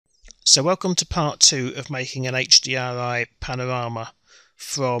So welcome to part 2 of making an HDRI panorama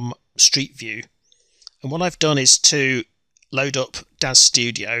from Street View. And what I've done is to load up Daz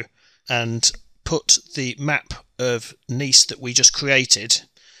Studio and put the map of Nice that we just created,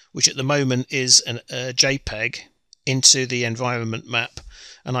 which at the moment is a JPG, into the environment map,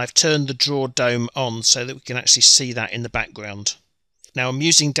 and I've turned the draw dome on so that we can actually see that in the background. Now I'm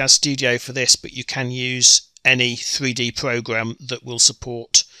using Daz Studio for this, but you can use any 3D program that will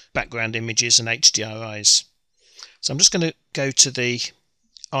support background images and HDRIs. So I'm just going to go to the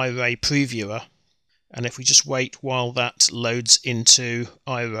iRay previewer, and if we just wait while that loads into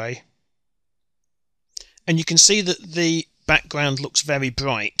iRay, and you can see that the background looks very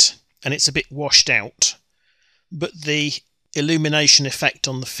bright and it's a bit washed out, but the illumination effect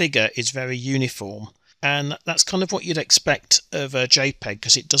on the figure is very uniform, and that's kind of what you'd expect of a JPG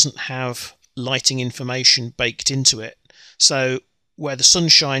because it doesn't have lighting information baked into it. So where the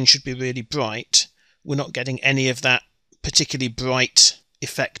sunshine should be really bright, we're not getting any of that particularly bright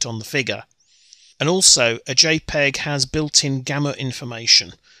effect on the figure. And also a JPG has built-in gamma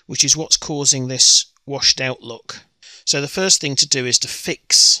information, which is what's causing this washed out look. So the first thing to do is to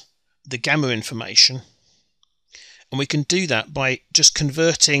fix the gamma information, and we can do that by just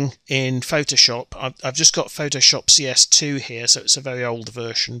converting in Photoshop. I've just got Photoshop CS2 here, so it's a very old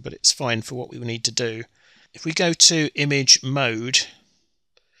version, but it's fine for what we need to do. If we go to image mode,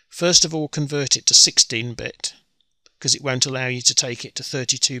 first of all convert it to 16-bit, because it won't allow you to take it to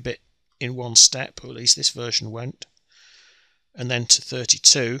 32-bit in one step, or at least this version won't, and then to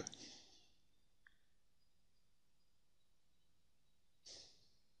 32.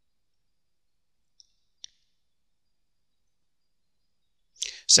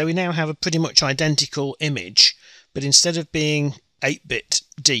 So we now have a pretty much identical image, but instead of being 8-bit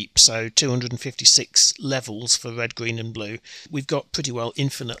deep, so 256 levels for red, green and blue, we've got pretty well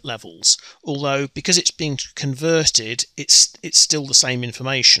infinite levels. Although because it's being converted, it's still the same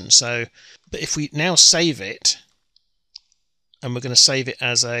information. So, but if we now save it, and we're going to save it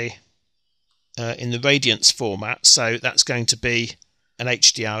as a in the radiance format, so that's going to be an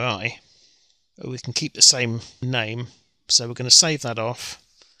HDRI. We can keep the same name, so we're going to save that off.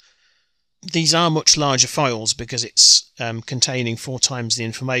 These are much larger files because it's containing 4 times the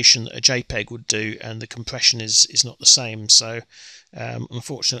information that a JPG would do, and the compression is not the same. So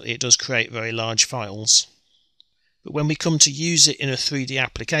unfortunately it does create very large files. But when we come to use it in a 3D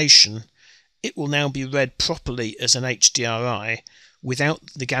application, it will now be read properly as an HDRI without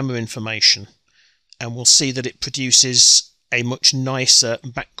the gamma information, and we'll see that it produces a much nicer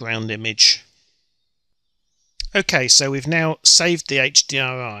background image. Okay, so we've now saved the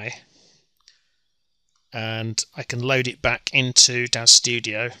HDRI, and I can load it back into Daz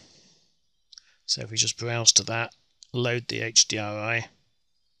Studio. So if we just browse to that, load the HDRI,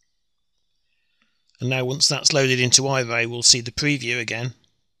 and now once that's loaded into iRay, we'll see the preview again.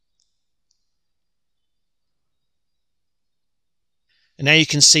 And now you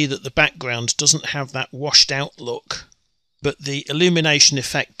can see that the background doesn't have that washed out look, but the illumination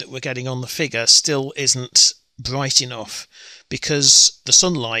effect that we're getting on the figure still isn't bright enough, because the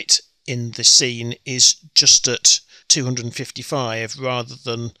sunlight in the scene is just at 255 rather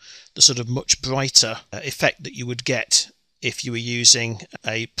than the sort of much brighter effect that you would get if you were using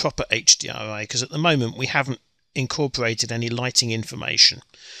a proper HDRI, because at the moment we haven't incorporated any lighting information.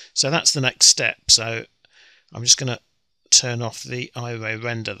 So that's the next step. So I'm just going to turn off the iRay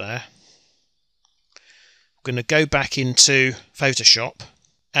render there. I'm going to go back into Photoshop,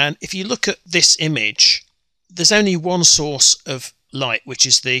 and if you look at this image, there's only one source of light, which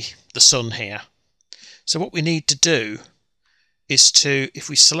is the sun here. So what we need to do is to, if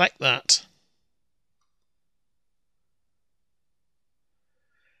we select that,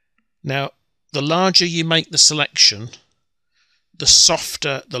 now the larger you make the selection, the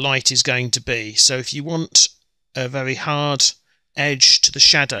softer the light is going to be. So if you want a very hard edge to the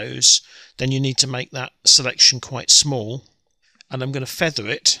shadows, then you need to make that selection quite small, and I'm going to feather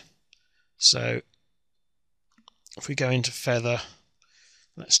it. So if we go into feather,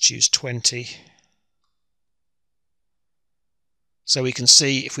 let's choose 20. So we can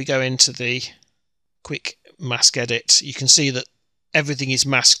see, if we go into the quick mask edit, you can see that everything is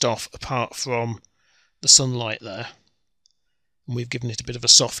masked off apart from the sunlight there, and we've given it a bit of a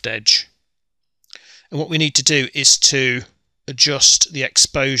soft edge. And what we need to do is to adjust the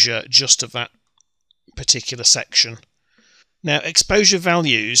exposure just of that particular section. Now, exposure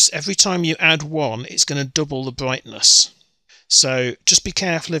values, every time you add 1, it's going to double the brightness. So just be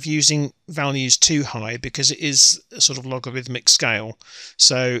careful of using values too high, because it is a sort of logarithmic scale.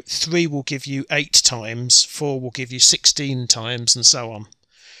 So 3 will give you 8 times, 4 will give you 16 times, and so on.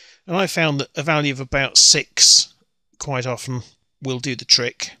 And I found that a value of about 6 quite often will do the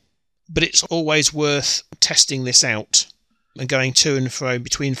trick. But it's always worth testing this out and going to and fro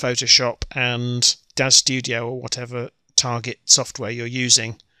between Photoshop and Daz Studio or whatever target software you're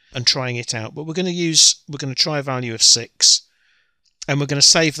using and trying it out. But we're going to try a value of 6, and we're going to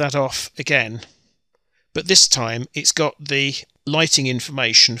save that off again. But this time it's got the lighting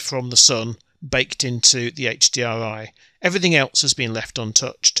information from the sun baked into the HDRI. Everything else has been left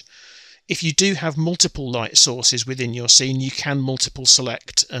untouched. If you do have multiple light sources within your scene, you can multiple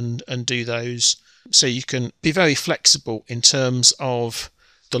select and do those. So you can be very flexible in terms of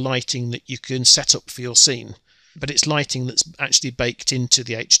the lighting that you can set up for your scene. But it's lighting that's actually baked into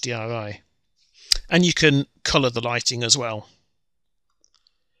the HDRI. And you can colour the lighting as well.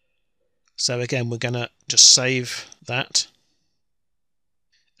 So again, we're going to just save that.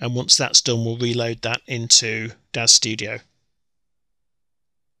 And once that's done, we'll reload that into Daz Studio.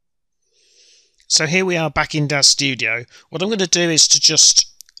 So here we are back in Daz Studio. What I'm going to do is to just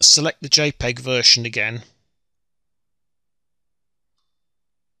select the JPEG version again.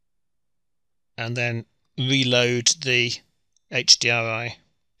 And then reload the HDRI.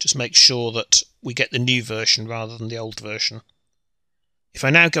 Just make sure that we get the new version rather than the old version. If I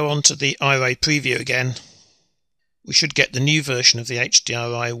now go on to the iRay preview again, we should get the new version of the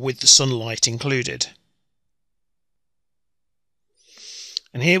HDRI with the sunlight included.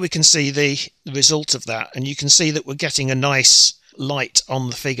 And here we can see the result of that, and you can see that we're getting a nice light on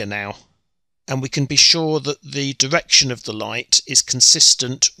the figure now. And we can be sure that the direction of the light is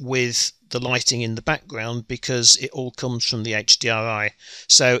consistent with the lighting in the background because it all comes from the HDRI.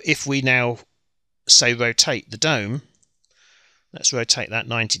 So if we now, say, rotate the dome, let's rotate that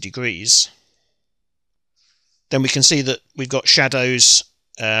 90 degrees, then we can see that we've got shadows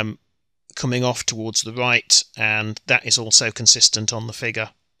coming off towards the right, and that is also consistent on the figure.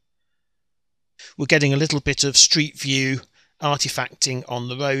 We're getting a little bit of street view artifacting on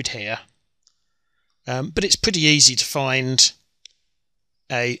the road here, but it's pretty easy to find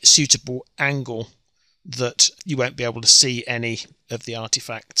a suitable angle that you won't be able to see any of the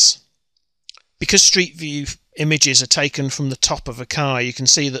artifacts. Because street view images are taken from the top of a car, you can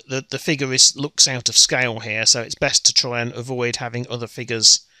see that the figure looks out of scale here, so it's best to try and avoid having other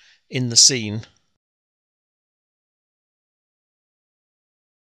figures in the scene.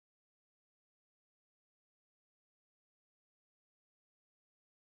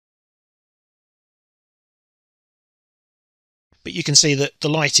 But you can see that the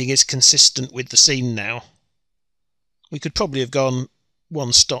lighting is consistent with the scene now. We could probably have gone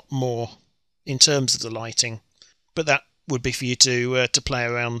one stop more in terms of the lighting, but that would be for you to play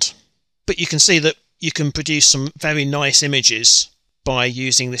around. But you can see that you can produce some very nice images by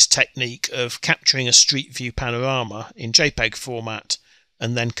using this technique of capturing a street view panorama in JPEG format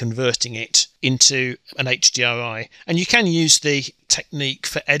and then converting it into an HDRI. And you can use the technique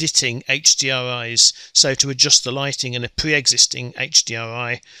for editing HDRIs, so to adjust the lighting in a pre-existing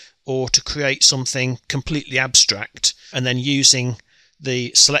HDRI, or to create something completely abstract, and then using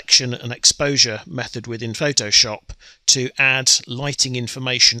the selection and exposure method within Photoshop to add lighting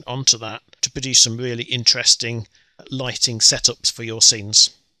information onto that to produce some really interesting lighting setups for your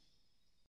scenes.